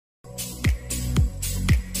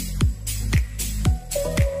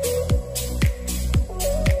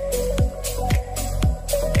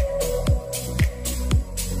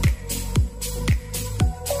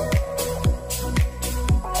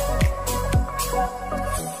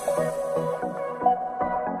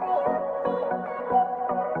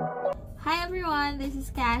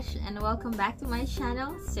welcome back to my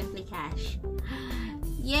channel, Simply Cash.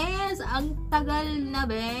 Yes, ang tagal na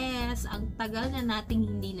bes. Ang tagal na nating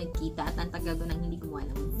hindi nagkita at ang tagal ko nang hindi gumawa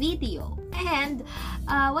ng video. And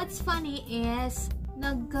what's funny is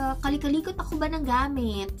nagkalikalikot ako ba ng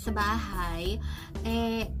gamit sa bahay.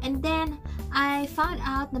 And then I found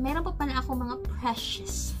out na meron pa pala ako mga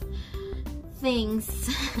precious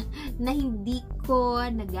things na hindi ko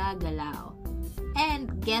nagagalaw.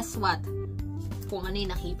 And guess what? Kung ano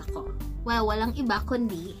yung nakita ko. Well, walang iba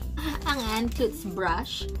kundi ang Clutz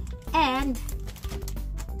brush and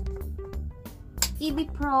EB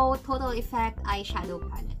Pro Total Effect Eyeshadow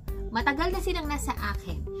Palette. Matagal na silang nasa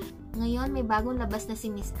akin. Ngayon, may bagong labas na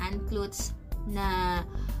si Miss Clutz na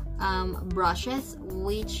brushes,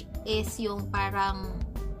 which is yung parang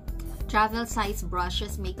travel size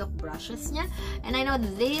brushes, makeup brushes niya. And I know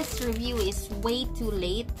this review is way too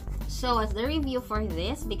late. So, as the review for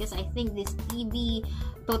this, because I think this EB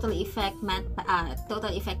Total Effect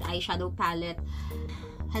Eyeshadow Palette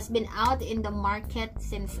has been out in the market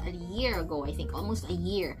since a year ago, I think, almost a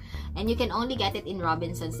year. And you can only get it in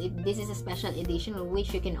Robinsons. This is a special edition,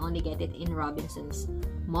 which you can only get it in Robinsons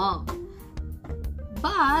Mall.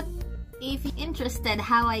 But, if you're interested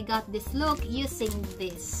how I got this look using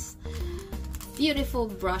this beautiful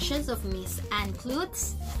brushes of Miss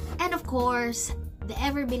Clutz, and of course, the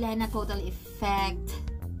ever Bilena Total Effect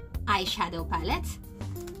Eyeshadow Palette,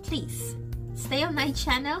 please stay on my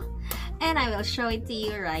channel and I will show it to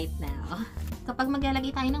you right now. Kapag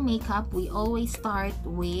maglalagay tayo ng makeup, we always start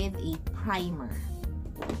with a primer.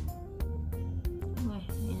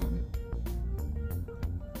 Ayan.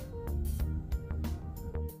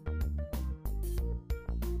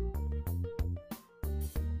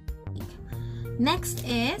 Next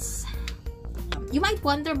is, you might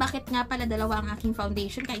wonder bakit nga pala dalawa ang aking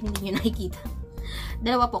foundation kahit hindi nyo nakikita.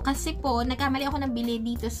 Dalawa po. Kasi po, nagkamali ako ng bili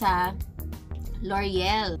dito sa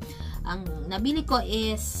L'Oreal. Ang nabili ko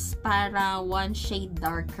is para one shade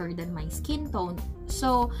darker than my skin tone.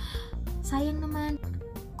 So, sayang naman.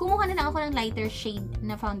 Kumuha na lang ako ng lighter shade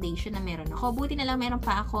na foundation na meron ako. Buti na lang meron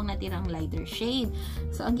pa akong natirang lighter shade.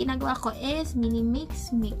 So, ang ginagawa ko is mix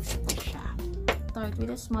ko siya. Start with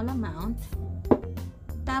a small amount.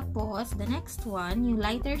 Tapos, the next one, yung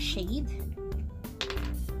lighter shade.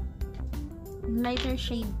 Lighter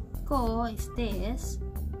shade ko is this.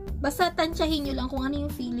 Basta tansyahin nyo lang kung ano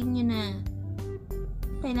yung feeling nyo na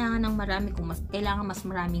kailangan ng marami. Kung kailangan mas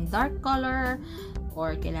maraming dark color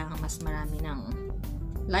or kailangan mas marami ng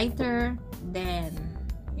lighter, then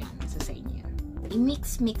yan, nasa sa inyo yun.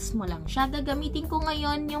 I-mix mo lang siya. Gagamitin ko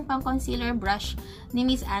ngayon yung pang concealer brush ni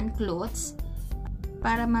Miss Clutz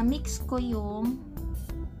para ma-mix ko yung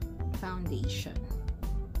foundation.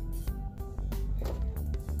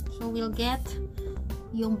 So, we'll get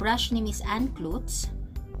yung brush ni Miss Clutz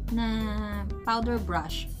na powder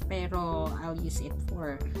brush, pero I'll use it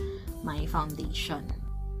for my foundation.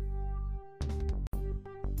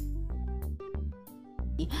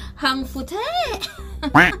 Hang fute!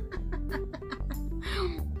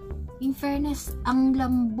 In fairness, ang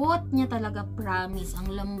lambot niya talaga, promise.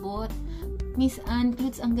 Ang lambot. Miss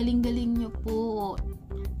Clutz, ang galing-galing niyo po.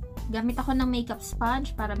 Gamit ako ng makeup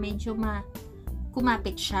sponge para medyo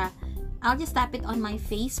kumapit siya. I'll just tap it on my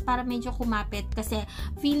face para medyo kumapit kasi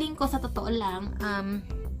feeling ko sa totoo lang,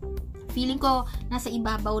 feeling ko nasa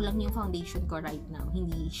ibabaw lang yung foundation ko right now.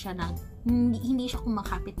 Hindi siya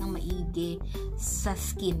kumakapit ng maigi sa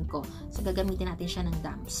skin ko. So, gagamitin natin siya ng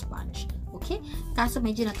damp sponge. Okay? Kaso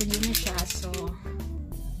medyo natuyo na siya. So,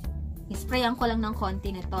 isprayan ko lang ng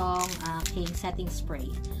konti nitong aking setting spray.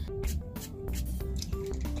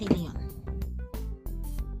 Okay na yun.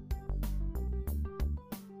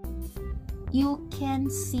 You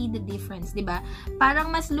can see the difference, diba?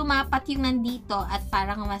 Parang mas lumapat yung nandito at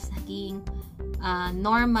parang mas naging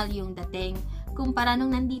normal yung dating. Kumpara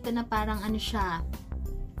nung nandito na parang ano siya,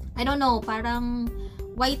 I don't know, parang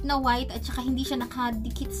white na white at saka hindi siya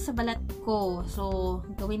nakadikit sa balat ko. So,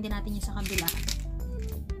 gawin din natin yung sa kabila.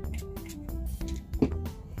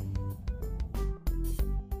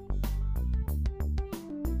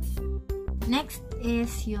 Next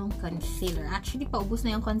is yung concealer. Actually, paubos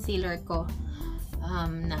na yung concealer ko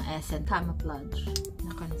na Essence Camouflage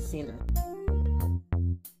na concealer.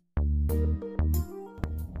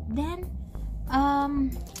 Then,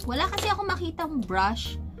 wala kasi ako makitang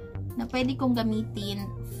brush na pwede kong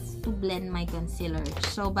gamitin to blend my concealer.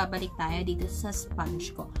 So, babalik tayo dito sa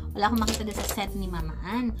sponge ko. Wala akong makita dito sa set ni Mama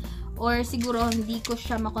Ann. Or siguro, hindi ko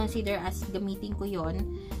siya makonsider as gamitin ko yon.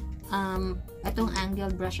 Itong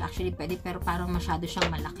angled brush actually pwede, pero parang masyado siyang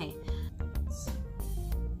malaki.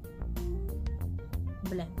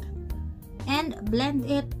 Blend. And blend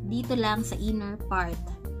it dito lang sa inner part.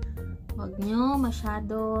 Huwag nyo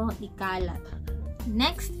masyado ikalat.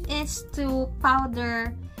 Next is to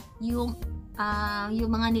powder yung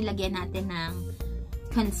mga nilagyan natin ng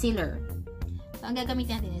concealer. So, ang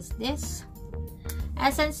gagamitin natin is this.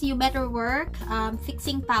 Essence You Better Work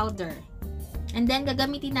Fixing Powder. And then,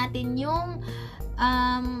 gagamitin natin yung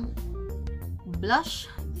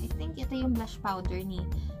blush. I think ito yung blush powder ni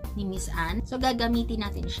Miss Anne. So, gagamitin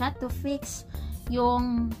natin siya to fix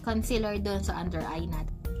yung concealer doon sa under eye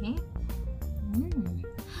natin. Okay?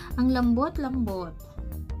 Ang lambot-lambot.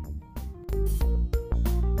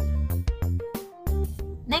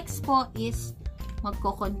 Next po is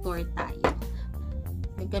magko-contour tayo.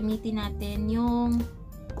 Gagamitin natin yung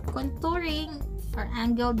contouring or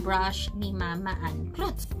angled brush ni Mama Ann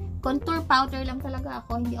Clutz. Contour powder lang talaga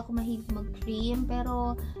ako. Hindi ako mahilig mag-cream,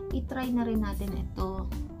 pero i-try na rin natin ito.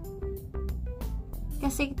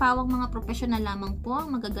 Kasi pawang mga professional lamang po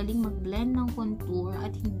ang magagaling mag-blend ng contour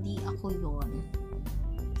at hindi ako yon.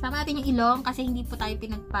 Sama natin yung ilong kasi hindi po tayo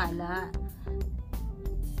pinagpala.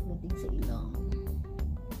 Dating sa ilong.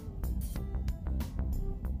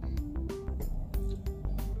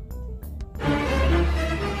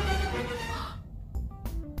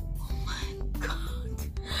 Oh my God!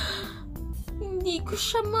 Hindi ko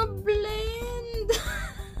siya ma-blend.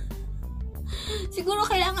 Siguro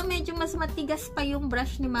kailangan medyo mas matigas pa yung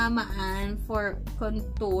brush ni Mama Ann for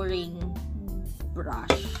contouring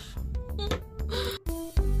brush.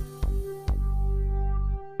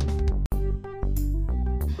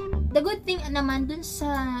 The good thing naman dun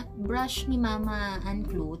sa brush ni Mama Ann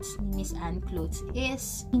Clutz, ni Miss Ann Clutz,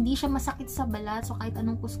 is hindi siya masakit sa balat. So kahit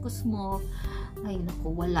anong kuskus mo, ay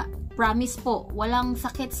naku, wala. Promise po, walang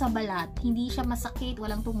sakit sa balat. Hindi siya masakit,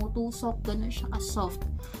 walang tumutusok, ganun siya ka-soft.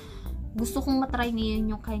 Gusto kong matry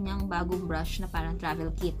ngayon yung kanyang bagong brush na parang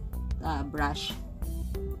travel kit brush.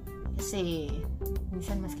 Kasi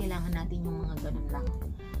minsan mas kailangan natin yung mga ganun lang.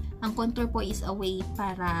 Ang contour po is a way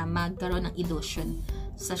para magkaroon ng illusion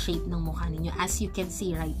sa shape ng mukha ninyo. As you can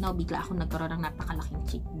see right now, bigla ako nagkaroon ng napakalaking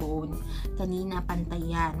cheekbone. Kanina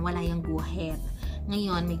pantay yan, wala yung guhit.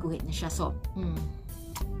 Ngayon may guhit na siya. So,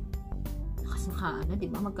 nakasmukha, ano,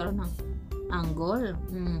 diba? Magkaroon ng angle.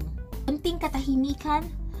 Kunting katahimikan,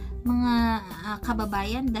 mga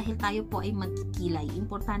kababayan, dahil tayo po ay magkikilay.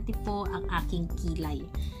 Importante po ang aking kilay.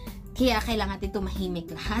 Kaya kailangan natin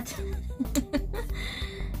tumahimik lahat.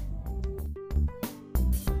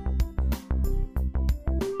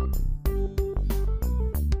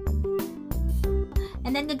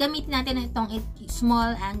 And then, gagamitin natin itong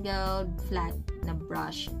small angled flat na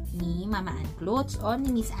brush ni Mama Ann Clutz o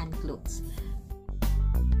ni Miss Ann Clutz.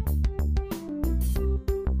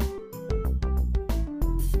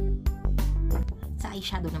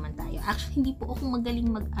 Eyeshadow naman tayo. Actually, hindi po ako magaling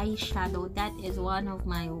mag-eyeshadow. That is one of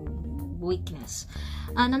my weakness.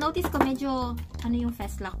 Na-notice ko medyo, ano yung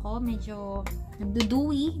festla ko, medyo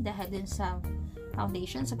nagduduwi dahil din sa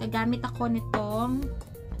foundation. So, gagamit ako nitong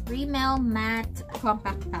Rimmel Matte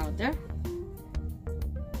Compact Powder.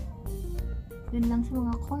 Yun lang sa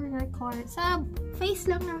mga corner. Sa face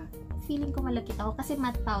lang na feeling ko malakit ako kasi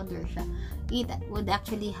matte powder siya. It would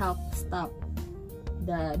actually help stop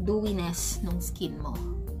the dewiness ng skin mo.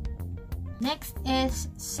 Next is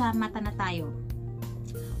sa mata na tayo.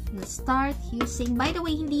 We'll start using, by the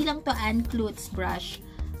way, hindi lang to Ann Clutz brush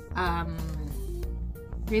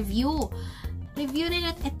review. Review rin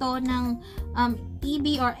ito ng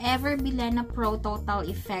EB or Ever Bilena Pro Total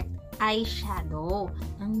Effect Eyeshadow.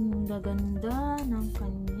 Ang gaganda ng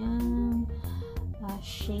kanyang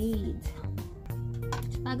shade.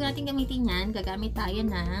 So, bago natin gamitin yan, gagamit tayo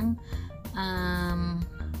ng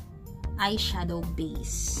eyeshadow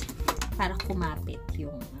base para kumapit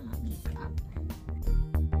yung makeup.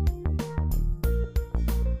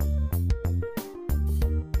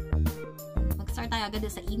 Mag-start tayo agad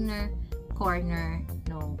sa inner corner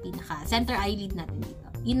no pinaka center eyelid natin dito.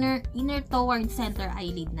 Inner toward center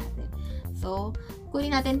eyelid natin. So,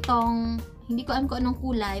 kunin natin tong, hindi ko alam kung anong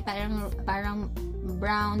kulay, parang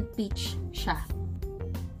brown peach siya.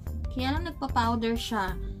 Kaya lang nagpa-powder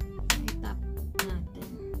siya. Tap natin.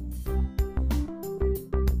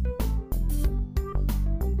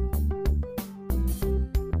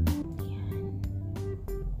 Yan.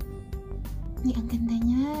 Ay, ang ganda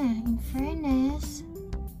niya. In fairness,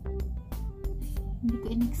 hindi ko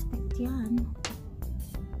in-expect yan.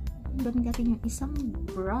 Gamit natin yung isang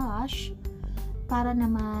brush para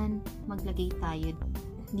naman maglagay tayo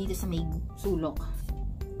dito sa may sulok.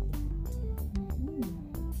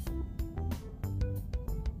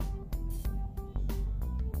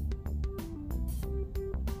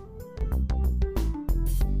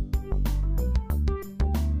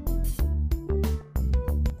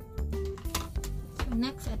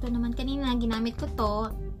 ito naman, kanina ginamit ko to.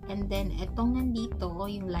 And then, itong nandito,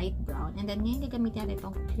 yung light brown. And then, ngayon gagamitin natin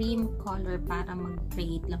itong cream color para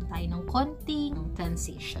mag-create lang tayo ng konting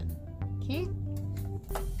transition. Okay?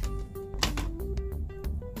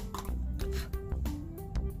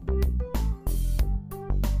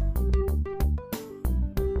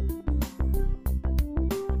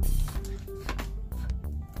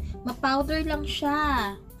 Ma-powder lang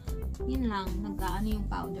siya. Yun lang, nag-aano yung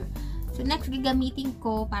powder. So, next, gagamitin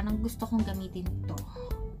ko, parang gusto kong gamitin ito.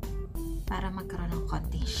 Para magkaroon ng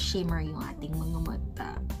konting shimmer yung ating mga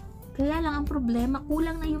mata. Kaya lang ang problema,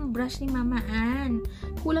 kulang na yung brush ni Mama Ann.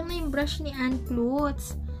 Kulang na yung brush ni Ann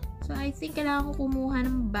Clutz. So, I think kailangan ko kumuha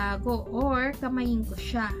ng bago or kamayin ko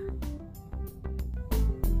siya.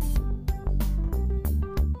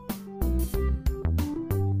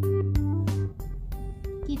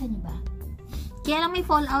 Kita niyo ba? Kaya lang may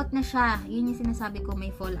fallout na siya. Yun yung sinasabi ko,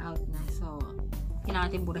 may fallout na. So,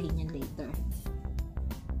 kailangan natin burahin yan later.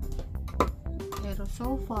 Pero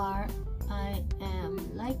so far, I am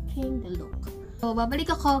liking the look. So, babalik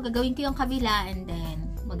ako, gagawin ko yung kabila, and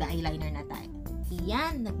then, mag-eyeliner na tayo.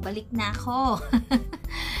 Yan, nagbalik na ako.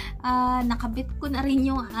 Nakabit ko na rin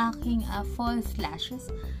yung aking false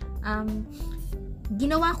lashes.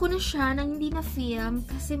 Ginawa ko na siya nang hindi na film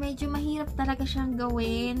kasi medyo mahirap talaga siyang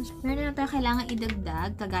gawin. Meron na tayo kailangan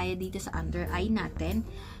idagdag, kagaya dito sa under eye natin.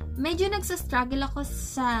 Medyo nagsastruggle ako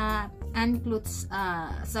sa Ann Clutz,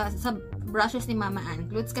 sa brushes ni Mama Ann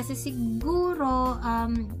Clutz kasi siguro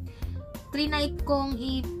trinay kong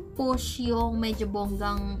i-push yung medyo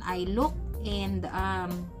bonggang eye look and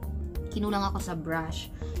kinulang ako sa brush.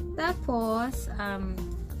 Tapos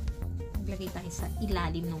maglagay tayo sa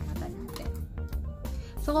ilalim ng mata natin.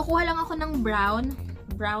 So kukuha lang ako ng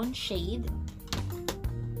brown shade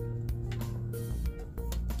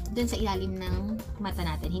dun sa ilalim ng mata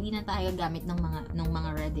natin. Hindi na tayo gamit ng mga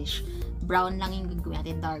reddish. Brown lang yung gagawin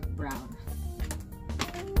natin, dark brown.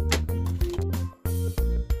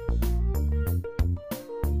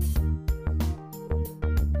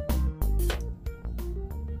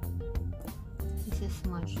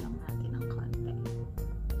 Smudge lang natin ng konti.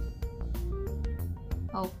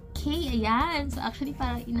 Okay, ayan. So, actually,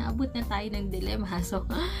 parang inaabot na tayo ng dilemma. So,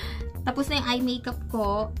 tapos na yung eye makeup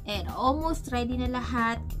ko. And almost ready na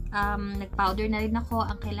lahat. Nag-powder na rin ako.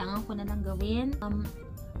 Ang kailangan ko na lang gawin,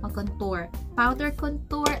 mag-contour. Powder,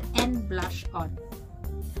 contour, and blush on.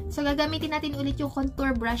 So, gagamitin natin ulit yung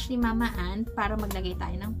contour brush ni Mama Ann para maglagay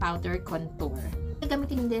tayo ng powder contour.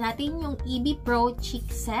 Gagamitin din natin yung EB Pro Cheek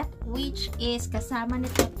Set, which is kasama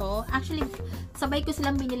nito to. Actually, sabay ko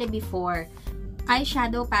silang binili before.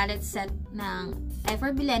 Eyeshadow palette set ng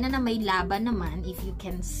Ever Bilena na may laban naman, if you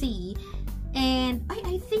can see. And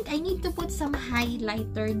I think I need to put some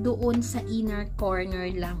highlighter doon sa inner corner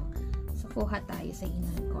lang. So, kuha tayo sa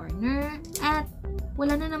inner corner. At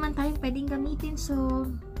wala na naman tayong pwedeng gamitin. So,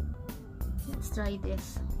 let's try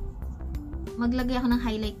this. Maglagay ako ng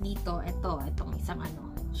highlight dito. Itong isang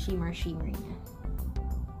shimmer niya.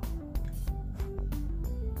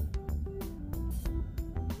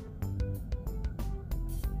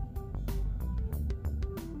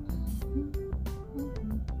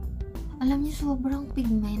 Alam niyo, sobrang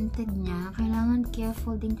pigmented niya. Kailangan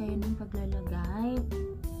careful din kayo ng paglalagay.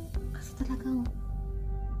 Kasi talagang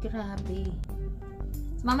grabe.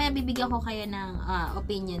 Mamaya bibigyan ko kayo ng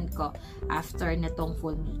opinion ko after na tong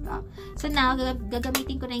full makeup. So now,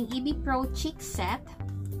 gagamitin ko na yung EB Pro Cheek Set.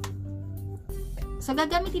 So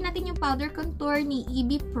gagamitin natin yung powder contour ni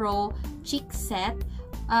EB Pro Cheek Set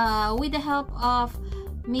with the help of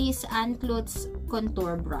Miss Ann Clutz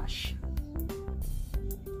contour brush.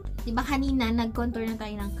 Diba kanina nag-contour na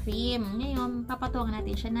tayo ng cream. Ngayon, papatuwangan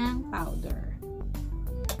natin siya ng powder.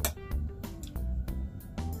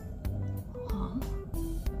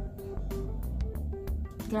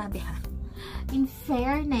 Grabe ha. In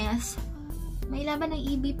fairness, may laban ng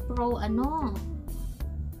EB Pro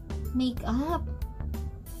makeup.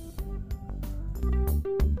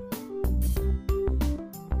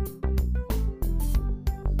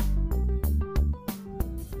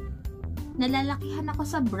 Nalalakihan ako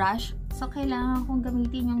sa brush, so kailangan kong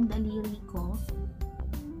gamitin yung daliri ko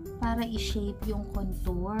para i-shape yung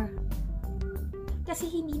contour. Kasi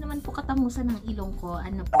hindi naman po katamusan ng ilong ko.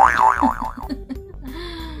 Ano po?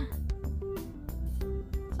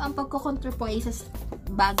 So, ang pagko-contour po ay isa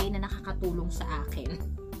bagay na nakakatulong sa akin.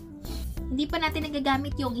 Hindi pa natin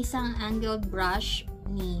nagagamit yung isang angled brush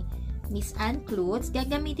ni Miss Ann Clutz.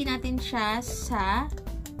 Gagamitin natin siya sa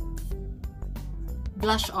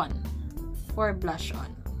blush on. For blush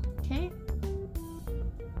on. Okay?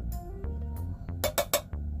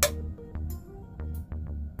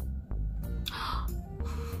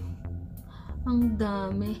 Ang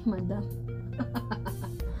dami, madam.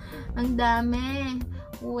 Ang dami.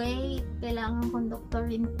 Wait, kailangan kong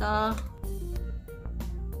doktorin to.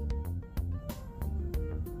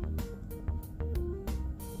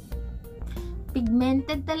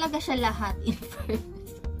 Pigmented talaga siya lahat, in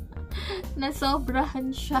fairness.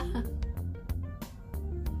 Nasobrahan siya.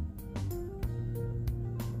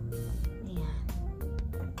 Ayan.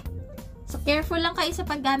 So, careful lang kayo sa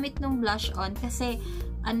paggamit ng blush on kasi,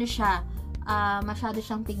 ano siya, masyado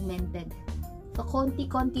siyang pigmented. So,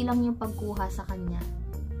 konti-konti lang yung pagkuha sa kanya.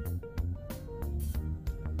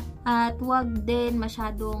 At wag din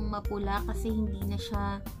masyadong mapula kasi hindi na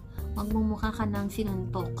siya magmumukha ka ng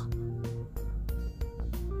sinuntok.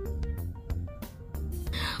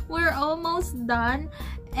 We're almost done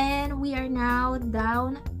and we are now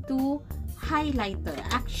down to highlighter.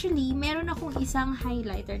 Actually, meron akong isang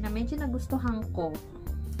highlighter na medyo nagustuhan ko.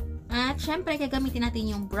 At syempre, gagamitin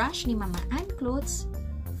natin yung brush ni Mama Ann Clutz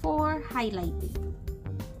for highlighting.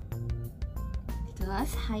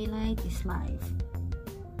 Because highlight is life.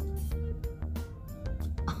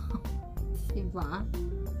 Diba?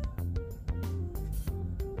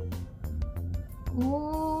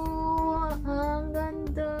 Oh, ang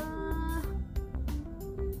ganda.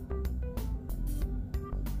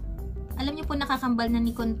 Alam niyo po, nakakambal na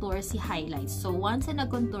ni contour si highlight. So, once na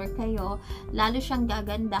nag-contour kayo, lalo siyang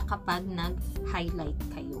gaganda kapag nag-highlight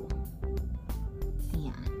kayo.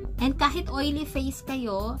 Ayan. And kahit oily face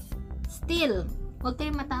kayo, still, huwag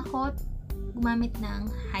kayong matakot gumamit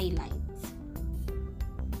ng highlight.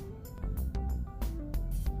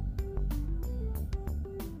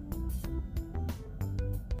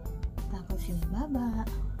 Yung baba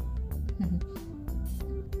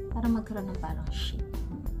para magkaroon ng parang shape.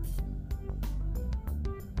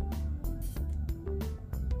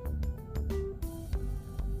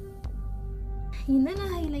 Yun na,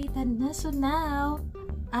 na-highlightan na. So now,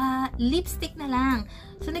 lipstick na lang.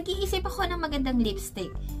 So nag-iisip ako ng magandang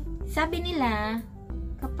lipstick. Sabi nila,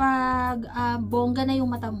 kapag bongga na yung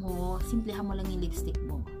mata mo, simplihan mo lang yung lipstick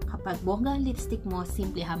mo. Kapag bongga ang lipstick mo,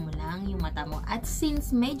 simplihan mo lang yung mata mo. At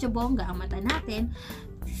since medyo bongga ang mata natin,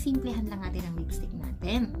 simplihan lang natin ang lipstick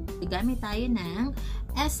natin. Gamit tayo ng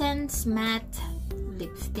Essence Matte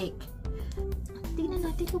Lipstick. Tingnan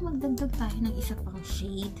natin kung magdagdag tayo ng isa pang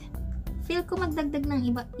shade. Feel ko magdagdag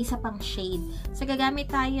ng isa pang shade. So,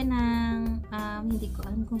 gagamit tayo ng, hindi ko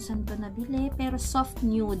alam kung saan to nabili, pero soft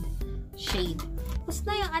nude shade. Tapos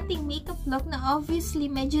na yung ating makeup look na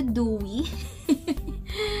obviously medyo dewy.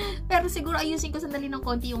 Pero siguro ayusin ko sandali ng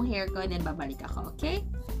konti yung hair ko and then babalik ako, okay?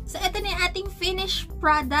 So, ito na yung ating finished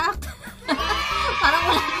product. Parang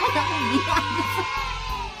wala akong binago.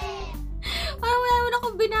 Parang wala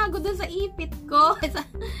akong binago dun sa ipit ko,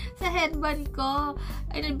 sa headband ko.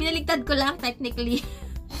 Ay, binaligtad ko lang technically.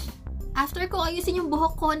 After ko ayusin yung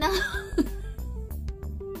buhok ko na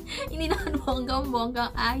hindi naman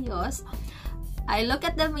bonggang ayos, I look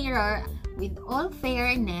at the mirror. With all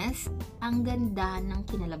fairness, ang ganda ng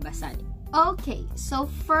kinalabasan. Okay, so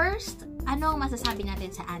first, ano ang masasabi natin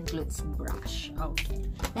sa Ann Clutz brush? Okay,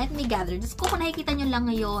 let me gather. Just kung nakikita nyo lang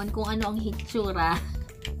ngayon kung ano ang hitsura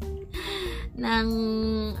ng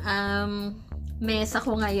mesa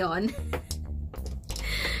ko ngayon.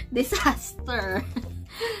 Disaster.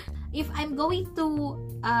 If I'm going to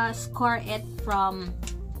score it from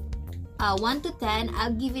 1 to 10,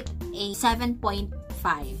 I'll give it a 7.5.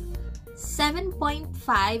 7.5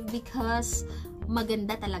 because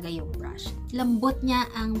maganda talaga yung brush. Lambot niya,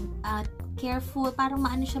 ang careful, parang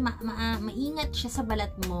maano siya, maingat siya sa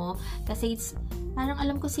balat mo kasi it's, parang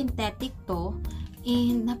alam ko synthetic to,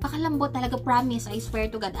 and napakalambot talaga, promise, I swear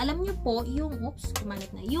to God. Alam niyo po, yung, oops,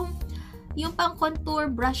 kumalit na, yung pang contour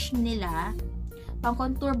brush nila, pang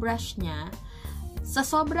contour brush niya, sa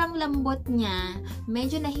sobrang lambot niya,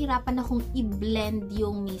 medyo nahirapan akong i-blend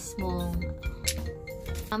yung mismong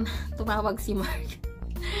tumawag si Mark.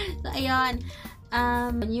 So, ayun.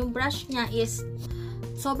 Yung brush niya is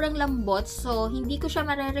sobrang lambot. So, hindi ko siya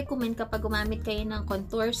marirecommend kapag gumamit kayo ng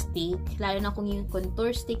contour stick. Lalo na kung yung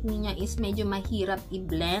contour stick niya is medyo mahirap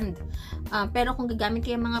i-blend. Pero kung gagamit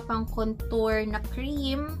kayo mga pang contour na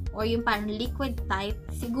cream or yung parang liquid type,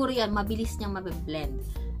 siguro yan, mabilis niyang mabiblend.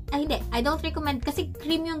 Ay, hindi. I don't recommend. Kasi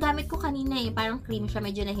cream yung gamit ko kanina eh. Parang cream siya.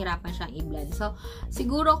 Medyo nahirapan siyang i-blend. So,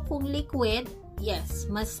 siguro kung liquid, yes,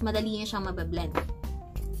 mas madali niya siyang mabablend.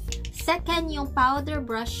 Second, yung powder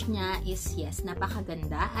brush niya is, yes,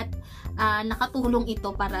 napakaganda. At nakatulong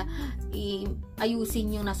ito para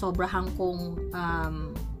ayusin yung nasobrahan kong,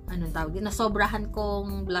 anong tawag din? Nasobrahan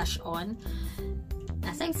kong blush on.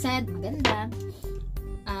 As I said, maganda.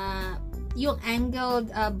 Yung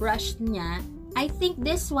angled brush niya, I think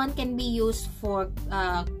this one can be used for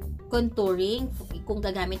contouring kung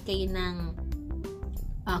gagamit kayo ng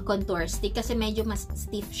contour stick kasi medyo mas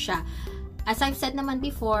stiff siya. As I've said naman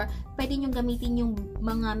before, pwede nyo gamitin yung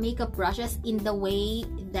mga makeup brushes in the way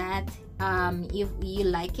that if you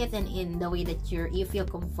like it and in the way that you feel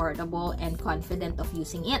comfortable and confident of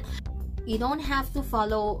using it. You don't have to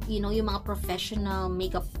follow, you know, yung mga professional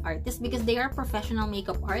makeup artists because they are professional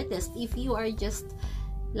makeup artists. If you are just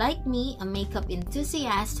like me, a makeup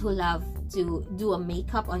enthusiast who love to do a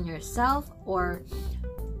makeup on yourself, or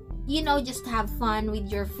you know, just have fun with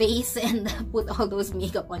your face and put all those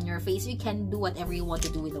makeup on your face, you can do whatever you want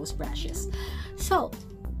to do with those brushes. So,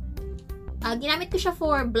 ginamit ko siya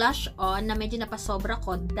for blush on na medyo napasobra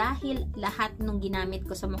ko dahil lahat nung ginamit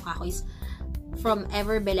ko sa mukha ko is from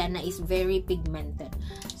Everbella na is very pigmented.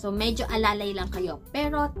 So, medyo alalay lang kayo.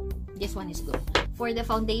 Pero, this one is good. For the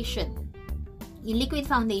foundation, yung liquid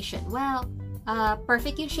foundation, well,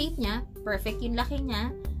 perfect yung shape niya, perfect yung laki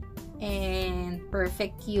niya, and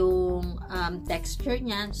perfect yung texture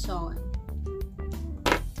niya. So,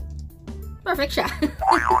 perfect siya.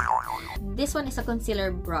 This one is a concealer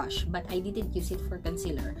brush, but I didn't use it for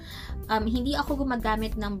concealer. Hindi ako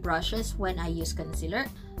gumagamit ng brushes when I use concealer.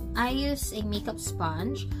 I use a makeup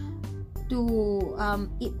sponge to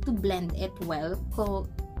blend it well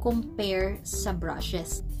compare sa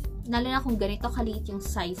brushes. Lalo na kung ganito kaliit yung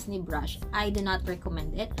size ni brush, I do not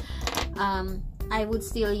recommend it. I would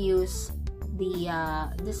still use the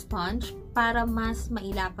sponge para mas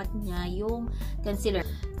mailapat niya yung concealer.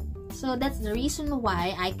 So that's the reason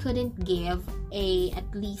why I couldn't give at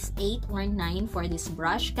least 8 or 9 for this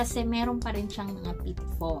brush kasi meron pa rin siyang mga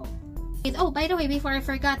pitfall. Oh, by the way, before I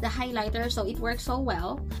forgot, the highlighter, so it works so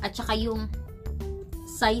well. At saka yung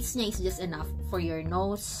size niya is just enough for your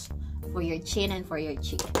nose, for your chin, and for your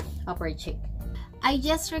cheek, upper cheek. I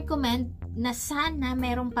just recommend na sana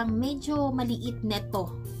meron pang medyo maliit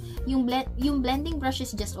neto. Yung blending brush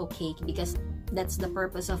is just okay because that's the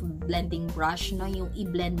purpose of blending brush, no? Yung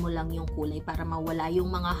i-blend mo lang yung kulay para mawala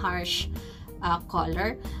yung mga harsh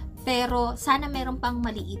color. Pero sana meron pang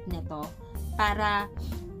maliit neto para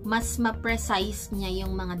mas ma-precise niya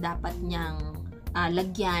yung mga dapat niyang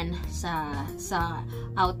lagyan sa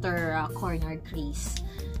outer corner crease.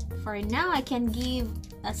 For now, I can give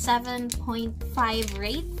a 7.5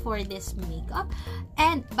 rate for this makeup.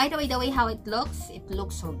 And by the way how it looks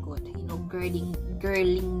so good. You know, girl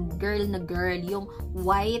na girl. Yung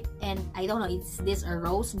white and I don't know, is this a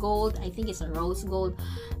rose gold? I think it's a rose gold.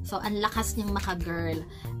 So, ang lakas niyang maka-girl.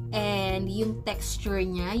 And yung texture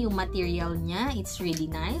niya, yung material niya, it's really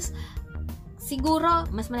nice. Siguro,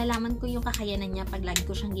 mas malalaman ko yung kakayanan niya pag lagi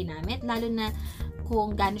ko siyang ginamit. Lalo na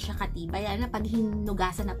kung gaano siya katibay. Lalo na pag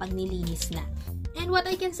hinugasan na, pag nilinis na. And what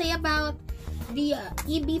I can say about the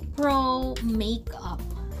EB Pro makeup,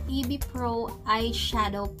 EB Pro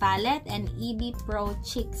eyeshadow palette, and EB Pro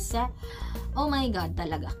cheek set. Oh my God,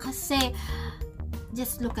 talaga. Kasi,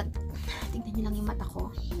 just look at, tignan niyo lang yung mata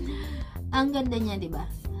ko. Ang ganda niya, di ba?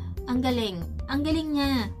 Ang galing. Ang galing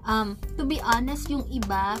niya. To be honest, yung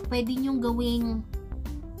iba, pwede nyong gawing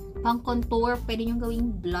pang contour, pwede nyong gawing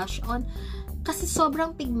blush on. Kasi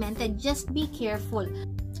sobrang pigmented. Just be careful.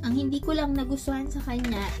 Ang hindi ko lang nagustuhan sa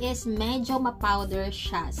kanya is medyo ma-powder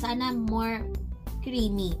siya. Sana more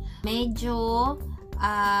creamy. Medyo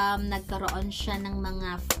nagkaroon siya ng mga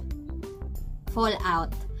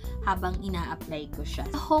fallout habang ina-apply ko siya.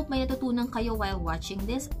 I hope may natutunan kayo while watching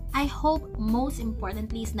this. I hope most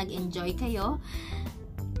importantly is nag-enjoy kayo.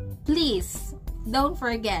 Please, don't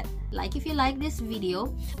forget, like if you like this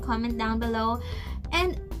video, comment down below,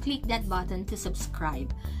 and click that button to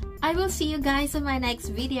subscribe. I will see you guys in my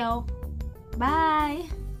next video.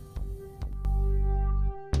 Bye!